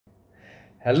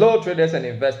Hello traders and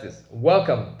investors,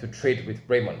 welcome to Trade with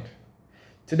Raymond.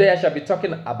 Today I shall be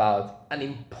talking about an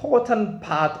important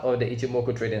part of the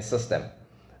Ichimoku trading system,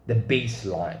 the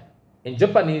baseline. In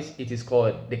Japanese it is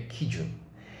called the Kijun.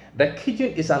 The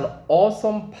Kijun is an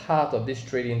awesome part of this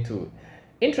trading tool.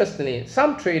 Interestingly,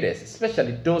 some traders,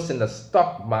 especially those in the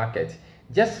stock market,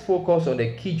 just focus on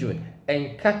the Kijun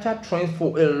and capture trends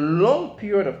for a long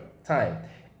period of time.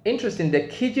 Interesting, the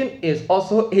Kijun is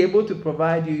also able to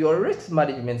provide you your risk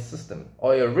management system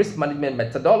or your risk management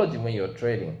methodology when you're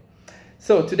trading.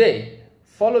 So today,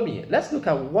 follow me. Let's look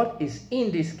at what is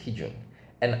in this Kijun.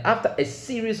 And after a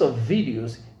series of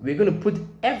videos, we're going to put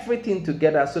everything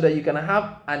together so that you can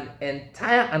have an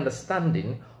entire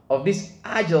understanding of this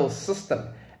agile system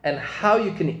and how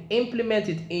you can implement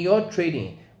it in your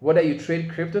trading, whether you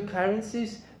trade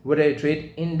cryptocurrencies, whether you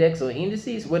trade index or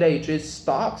indices, whether you trade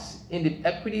stocks, in the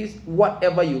equities,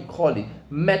 whatever you call it,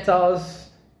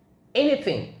 metals,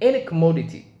 anything, any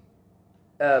commodity,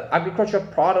 agricultural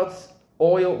products,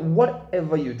 oil,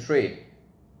 whatever you trade.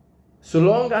 So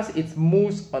long as it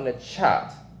moves on a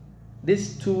chart,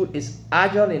 this tool is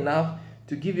agile enough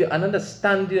to give you an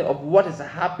understanding of what is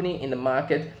happening in the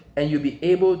market, and you'll be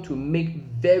able to make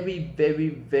very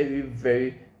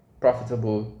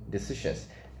profitable decisions.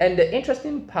 And the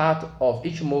interesting part of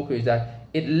Ichimoku is that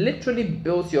it literally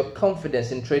builds your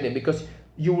confidence in trading, because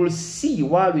you will see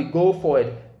while we go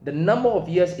forward the number of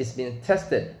years it's been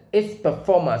tested, its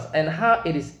performance, and how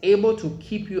it is able to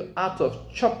keep you out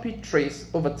of choppy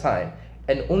trades over time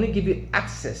and only give you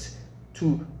access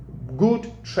to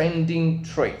good trending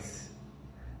trades.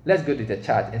 Let's go to the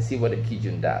chart and see what the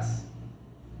Kijun does.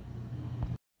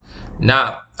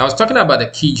 Now, I was talking about the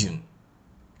Kijun,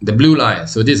 the blue line.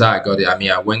 So this is how I got it.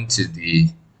 I went to the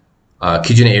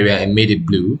Kijun area and made it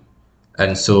blue,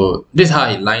 and so this is how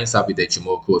it lines up with the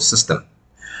Ichimoku system.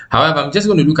 However, I'm just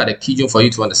going to look at the Kijun for you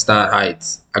to understand how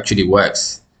it actually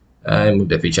works. I move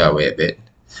the picture away a bit.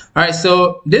 All right,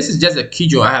 so this is just a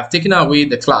Kijun. I have taken away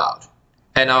the cloud,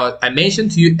 and I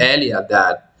mentioned to you earlier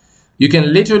that you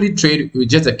can literally trade with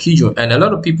just a Kijun, and a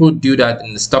lot of people do that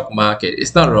in the stock market.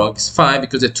 It's not wrong, it's fine,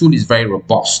 because the tool is very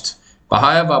robust. But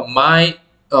however, my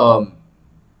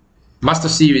master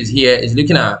series here is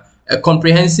looking at a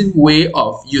comprehensive way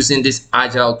of using this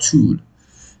agile tool.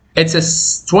 It's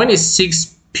a 26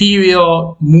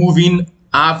 period moving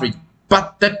average,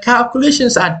 but the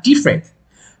calculations are different.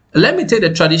 Let me take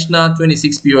the traditional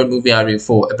 26 period moving average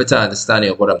for a better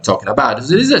understanding of what I'm talking about.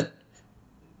 So this is a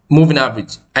moving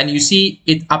average, and you see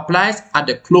it applies at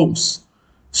the close.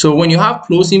 So when you have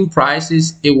closing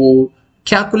prices, it will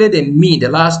calculate the mean, the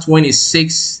last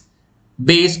 26,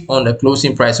 based on the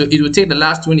closing price. So it will take the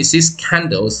last 26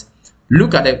 candles,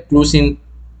 look at the closing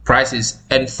prices,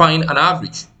 and find an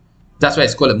average. That's why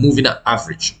it's called a moving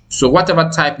average. So whatever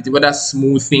type it is, whether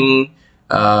smoothing,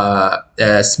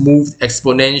 smooth,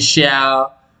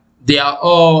 exponential, they are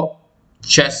all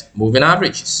just moving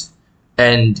averages,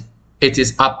 and it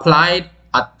is applied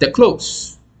at the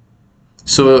close.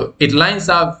 So it lines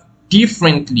up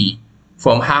differently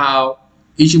from how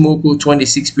Ichimoku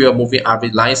 26 period moving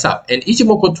average lines up. And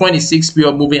Ichimoku 26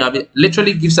 period moving average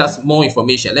literally gives us more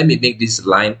information. Let me make this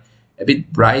line a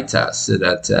bit brighter so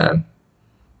that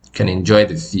you can enjoy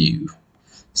the view.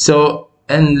 So,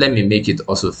 and let me make it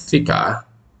also thicker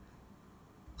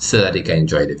so that you can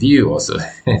enjoy the view also.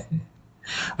 All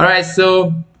right,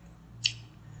 so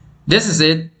this is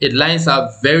it. It lines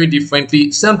up very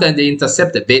differently. Sometimes they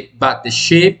intercept a bit, but the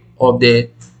shape of the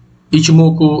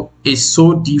Ichimoku is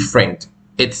so different.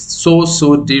 It's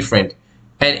so different,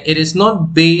 and it is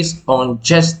not based on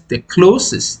just the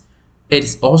closes. It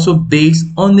is also based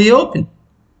on the open.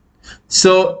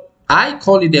 So I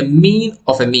call it the mean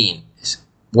of a mean,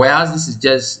 whereas this is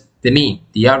just the mean,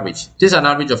 the average. This is an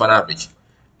average of an average,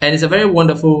 and it's a very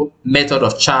wonderful method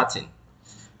of charting.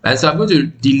 And so I'm going to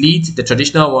delete the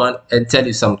traditional one and tell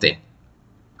you something,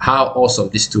 how awesome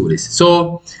this tool is.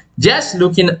 So just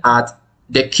looking at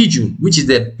the Kijun, which is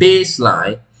the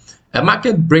baseline, a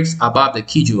market breaks above the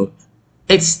Kijun,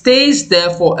 it stays there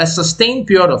for a sustained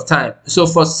period of time. So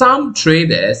for some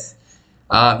traders,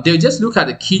 they'll just look at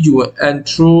the Kijun and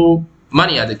throw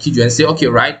money at the Kijun and say, okay,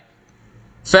 right,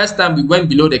 first time we went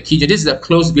below the Kijun, this is a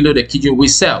close below the Kijun, we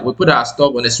sell, we put our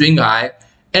stop on the swing high,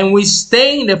 and we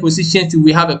stay in the position till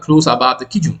we have a close above the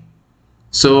Kijun.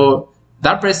 So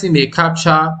that person may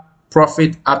capture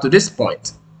profit up to this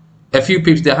point. A few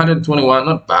pips, the 121,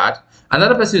 not bad.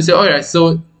 Another person will say, all right,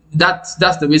 so that's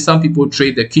the way some people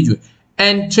trade the Kijun.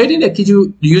 And trading the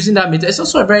Kijun using that method is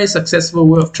also a very successful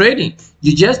way of trading.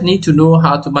 You just need to know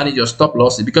how to manage your stop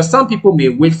losses, because some people may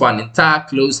wait for an entire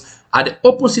close at the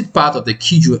opposite part of the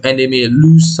Kijun and they may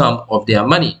lose some of their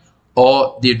money,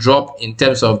 or they drop in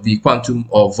terms of the quantum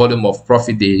or volume of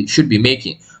profit they should be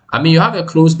making. I mean, you have a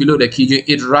close below the Kijun,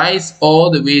 it rises all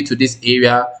the way to this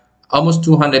area, almost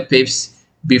 200 pips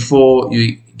before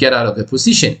you get out of the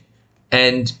position.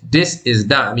 And this is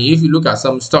done. I mean, if you look at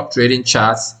some stock trading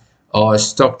charts or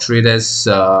stock traders,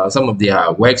 some of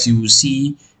their works, you will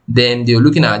see then they're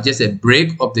looking at just a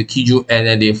break of the Kijun, and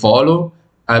then they follow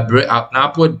an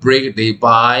upward break, they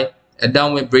buy, a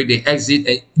downward break, they exit,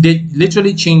 and they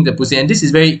literally change the position. And this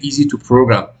is very easy to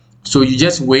program. So you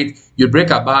just wait, you break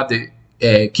above the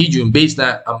Kijun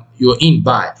baseline, you're in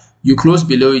buy, you close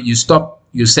below it, you stop,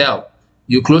 you sell,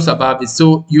 you close above it.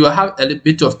 So you have a little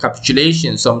bit of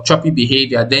capitulation, some choppy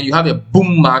behavior, then you have a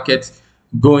boom market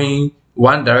going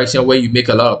one direction where you make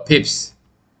a lot of pips.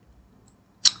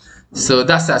 So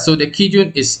that's that. So the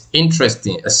Kijun is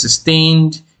interesting, a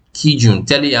sustained Kijun,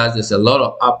 telling us there's a lot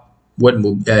of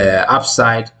upward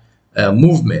upside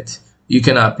movement. You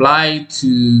can apply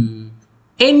to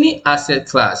any asset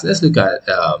class. Let's look at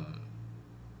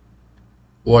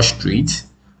Wall Street.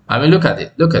 I mean, look at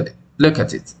it, look at it, look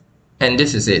at it, and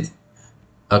this is it.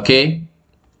 Okay,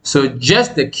 so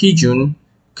just the Kijun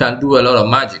can do a lot of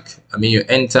magic. I mean, you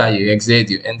enter, you exit,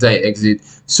 you enter, you exit.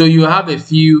 So you have a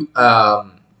few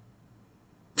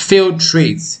failed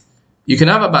trades. You can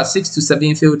have about 6 to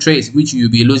 7 failed trades, which you'll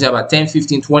be losing about 10,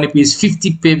 15, 20 pips,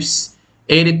 50 pips,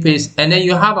 80 pips, and then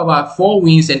you have about 4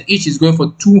 wins, and each is going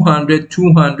for 200,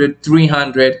 200,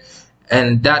 300,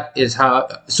 and that is how.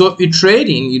 So in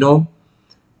trading, you know,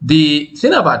 the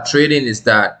thing about trading is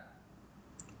that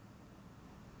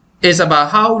it's about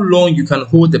how long you can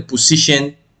hold the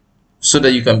position so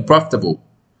that you can be profitable.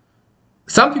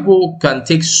 Some people can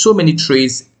take so many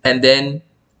trades, and then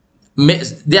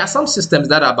there are some systems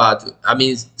that are about, I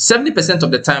mean, 70% of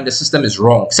the time the system is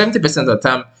wrong. 70% of the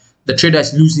time the trader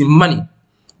is losing money.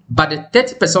 But the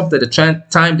 30% of the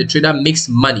time the trader makes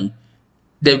money,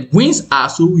 the wins are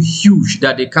so huge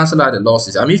that they cancel out the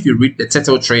losses. I mean, if you read the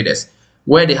Turtle Traders,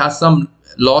 where they have some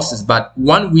losses, but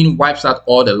one win wipes out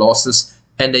all the losses,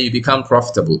 and then you become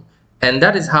profitable. And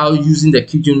that is how using the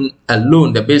Kijun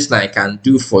alone, the baseline, can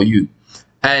do for you.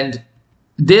 And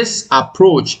this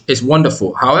approach is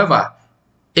wonderful. However,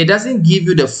 it doesn't give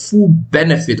you the full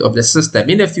benefit of the system.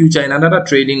 In the future, in another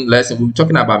trading lesson, we'll be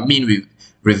talking about mean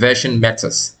reversion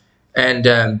methods, and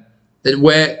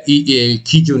where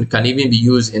Kijun can even be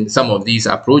used in some of these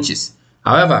approaches.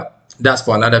 However, that's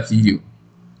for another video.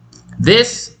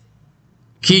 This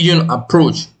Kijun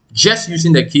approach, just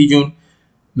using the Kijun,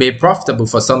 may be profitable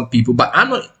for some people, but I'm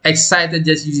not excited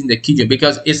just using the Kijun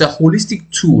because it's a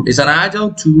holistic tool. It's an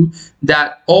agile tool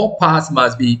that all parts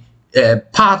must be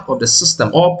part of the system.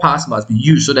 All parts must be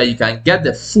used so that you can get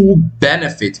the full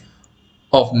benefit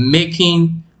of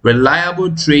making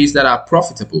reliable trades that are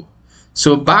profitable.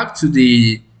 So back to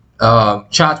the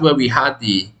chart where we had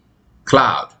the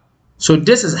cloud. So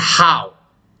this is how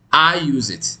I use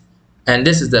it, and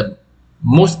this is the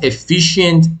most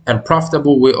efficient and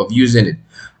profitable way of using it.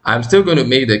 I'm still going to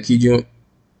make the Kijun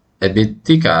a bit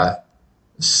thicker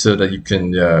so that you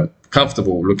can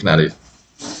comfortable looking at it.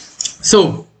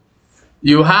 So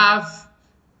you have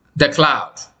the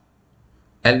cloud,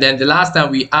 and then the last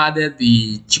time we added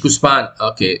the Chiku span.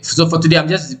 Okay, so for today I'm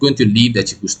just going to leave the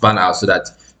Chiku span out so that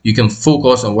you can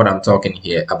focus on what I'm talking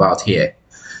about here.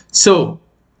 So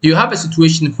you have a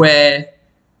situation where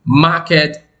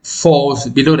market falls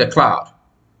below the cloud.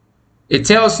 It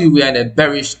tells you we are in a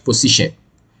bearish position.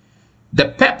 The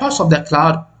purpose of the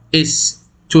cloud is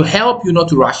to help you not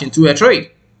to rush into a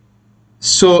trade.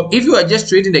 So if you are just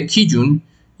trading the Kijun,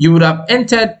 you would have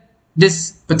entered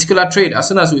this particular trade. As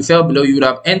soon as we fell below, you would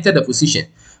have entered the position.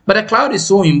 But the cloud is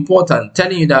so important,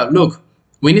 telling you that, look,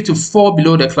 we need to fall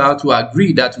below the cloud to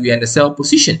agree that we are in the sell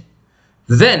position.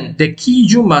 Then the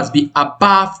Kijun must be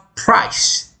above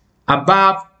price,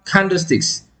 above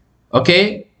candlesticks.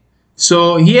 Okay,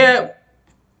 so here,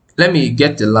 let me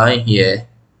get the line here.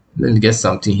 Let me get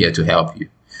something here to help you.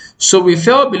 So we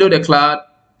fell below the cloud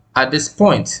at this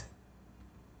point.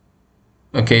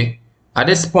 Okay, at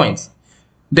this point,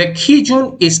 the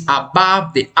Kijun is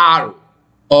above the arrow,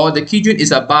 or the Kijun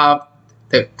is above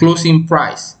the closing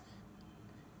price.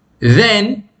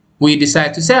 Then we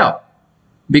decide to sell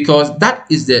because that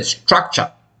is the structure.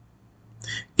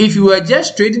 If you are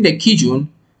just trading the Kijun,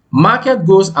 market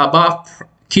goes above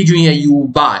Kijun here, you will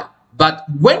buy. But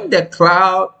when the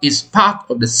cloud is part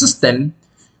of the system,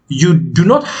 you do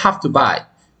not have to buy.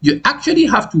 you actually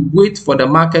have to wait for the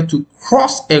market to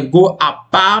cross and go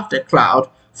above the cloud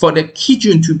for the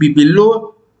Kijun to be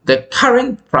below the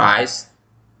current price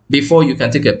before you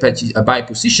can take a buy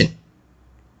position.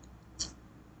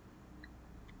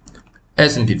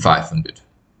 S&P 500.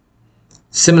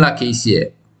 Similar case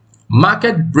here.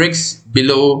 Market breaks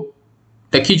below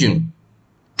the Kijun.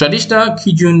 Traditional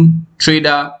Kijun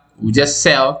trader will just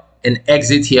sell and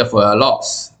exit here for a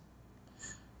loss.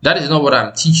 That is not what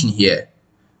I'm teaching here.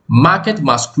 Market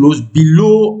must close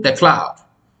below the cloud.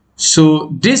 So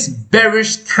this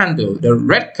bearish candle, the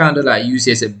red candle I use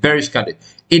here is a bearish candle.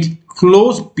 It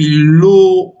closed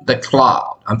below the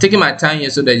cloud. I'm taking my time here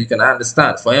so that you can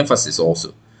understand, for emphasis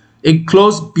also. It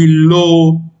closed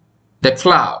below the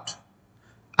cloud.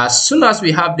 As soon as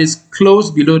we have this close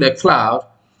below the cloud,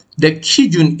 the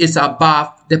Kijun is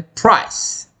above the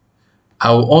price.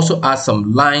 I will also add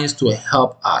some lines to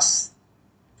help us.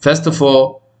 First of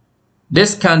all,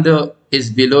 this candle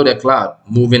is below the cloud,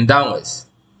 moving downwards.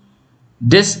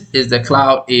 This is the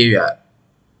cloud area.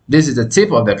 This is the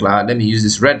tip of the cloud. Let me use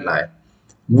this red line.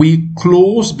 We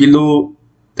close below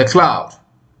the cloud.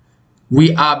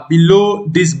 We are below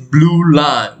this blue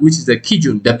line, which is the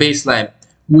Kijun, the baseline.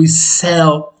 We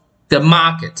sell the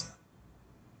market.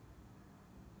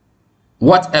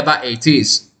 Whatever it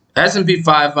is, S&P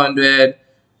 500,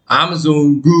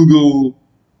 Amazon, Google,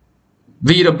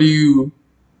 VW,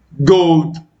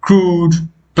 gold, crude,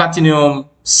 platinum,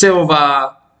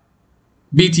 silver,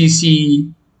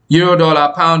 BTC, euro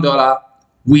dollar, pound dollar,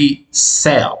 we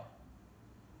sell.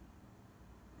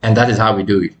 And that is how we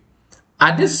do it.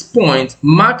 At this point,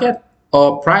 market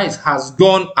or price has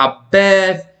gone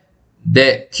above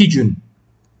the Kijun.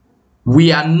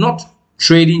 We are not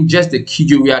trading just the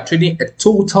Kijun, we are trading a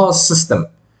total system.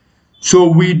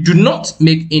 So we do not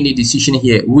make any decision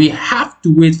here. We have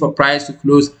to wait for price to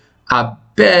close above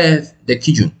the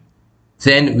Kijun.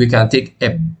 Then we can take a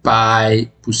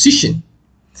buy position.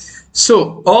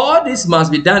 So all this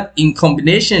must be done in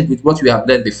combination with what we have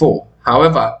learned before.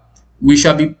 However, we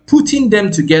shall be putting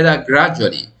them together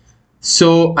gradually.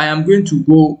 So I am going to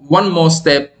go one more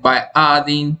step by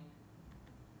adding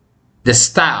the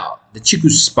style, the Chiku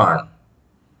span.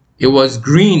 It was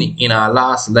green in our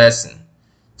last lesson.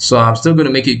 So I'm still going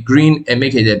to make it green and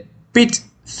make it a bit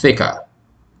thicker.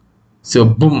 So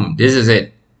boom, this is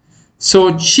it.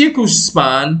 So Chiku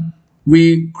span,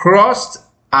 we crossed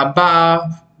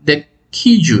above the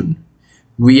Kijun.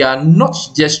 We are not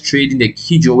just trading the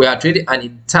Kijun, we are trading an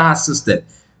entire system.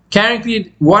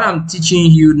 Currently, what I'm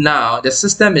teaching you now, the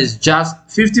system is just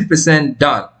 50%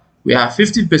 done. We have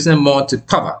 50% more to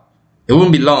cover. It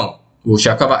won't be long. We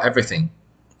shall cover everything.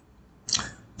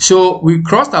 So we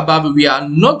crossed above. We are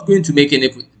not going to make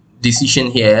any decision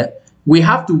here. We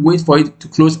have to wait for it to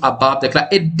close above the cloud.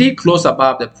 It did close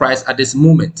above the price at this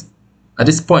moment, at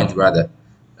this point rather.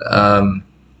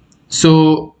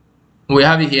 So we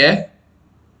have it here.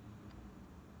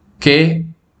 Okay,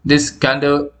 this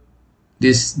candle,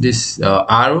 this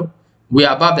arrow, we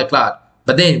are above the cloud,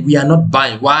 but then we are not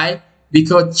buying. Why?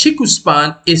 Because Chiku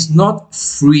span is not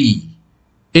free.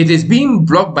 It is being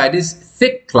blocked by this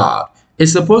thick cloud.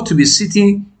 It's supposed to be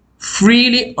sitting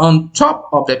freely on top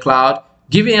of the cloud,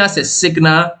 giving us a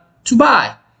signal to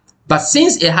buy. But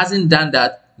since it hasn't done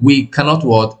that, we cannot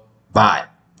what? Buy.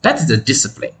 That is the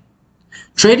discipline.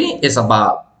 Trading is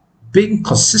about being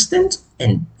consistent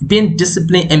and being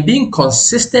disciplined and being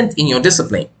consistent in your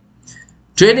discipline.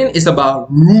 Trading is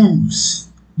about rules.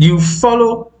 You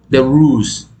follow the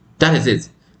rules. That is it.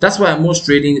 That's why most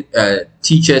trading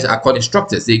teachers are called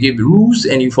instructors. They give rules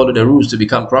and you follow the rules to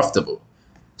become profitable.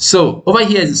 So over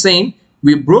here is the same.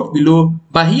 We broke below,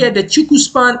 but here the Chiku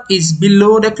span is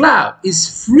below the cloud.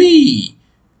 It's free.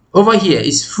 Over here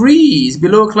it's free. It's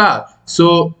below cloud.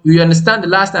 So you understand the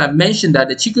last time I mentioned that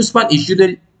the Chiku span is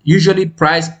usually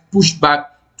price pushed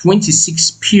back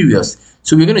 26 periods.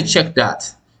 So we're going to check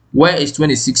that. Where is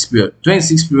 26 period?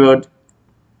 26 period.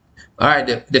 All right,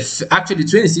 actually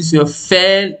 26 period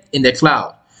fell in the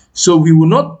cloud. So we will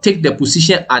not take the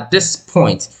position at this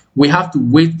point. We have to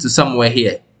wait to somewhere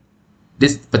here,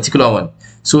 this particular one.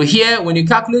 So here, when you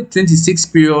calculate 26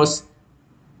 periods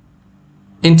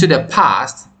into the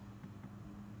past,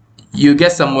 you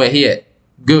get somewhere here.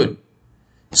 Good.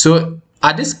 So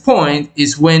at this point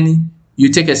is when you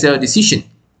take a sell decision.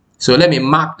 So let me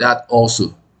mark that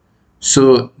also.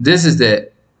 So this is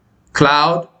the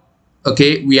cloud.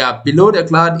 Okay, we are below the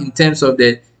cloud in terms of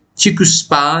the Chiku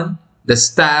span, the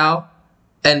style,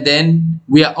 and then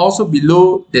we are also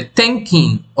below the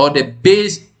Tenkin or the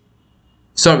base.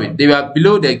 Sorry, they are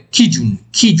below the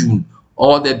Kijun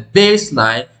or the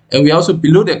baseline, and we're also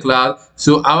below the cloud.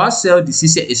 So our sell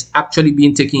decision is actually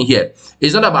being taken here.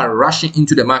 It's not about rushing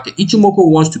into the market. Ichimoku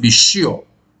wants to be sure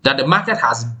that the market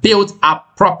has built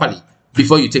up properly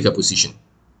before you take a position.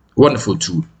 Wonderful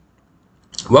tool.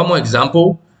 One more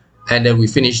example, and then we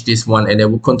finish this one, and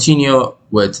then we'll continue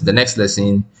with the next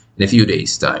lesson in a few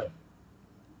days' time.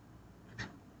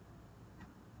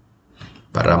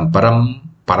 Param, param,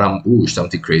 param. Ooh,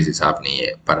 something crazy is happening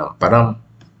here. Param, param,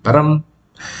 param.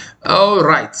 All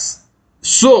right.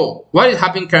 So what is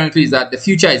happening currently is that the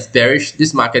future is bearish.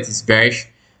 This market is bearish.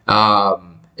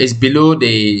 It's below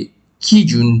the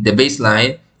Kijun, the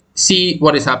baseline. See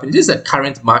what is happening. This is a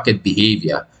current market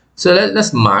behavior. So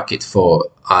let's mark it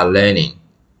for our learning.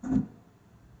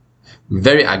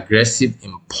 Very aggressive,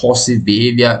 impulsive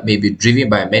behavior may be driven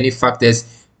by many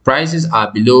factors. Prices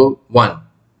are below one.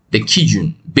 The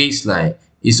Kijun baseline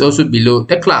is also below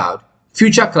the cloud.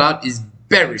 Future cloud is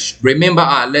bearish. Remember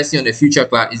our lesson on the future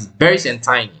cloud is bearish and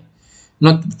tiny.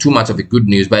 Not too much of a good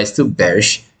news, but it's still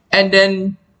bearish. And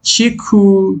then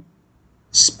Chiku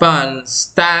span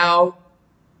style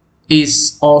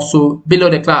is also below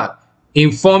the cloud,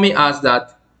 informing us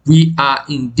that we are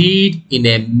indeed in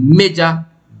a major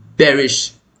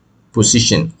bearish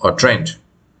position or trend.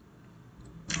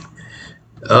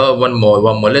 One more.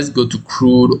 Let's go to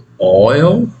crude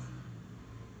oil.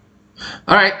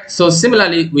 All right. So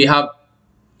similarly, we have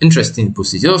interesting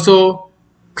position. Also,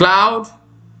 cloud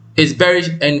is bearish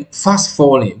and fast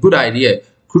falling. Good idea.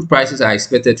 Crude prices are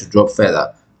expected to drop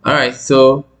further. All right.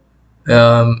 So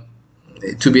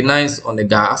to be nice on the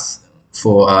gas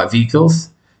for our vehicles.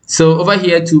 So over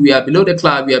here too, we are below the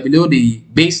cloud. We are below the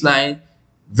baseline.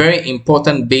 Very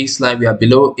important baseline. We are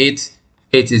below it.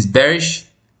 It is bearish.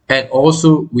 And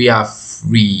also we are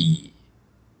free.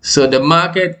 So the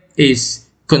market is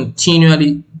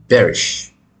continually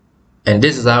bearish. And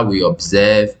this is how we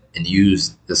observe and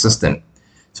use the system.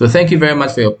 So thank you very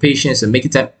much for your patience and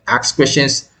making time to ask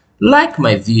questions. Like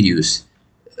my videos.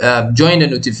 Join the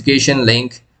notification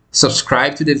link.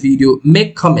 Subscribe to the video.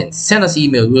 Make comments. Send us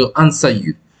email. We'll answer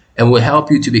you. And we'll help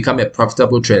you to become a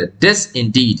profitable trader. This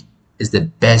indeed is the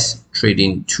best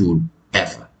trading tool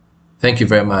ever. Thank you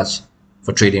very much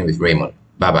for trading with Raymond.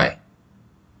 Bye-bye.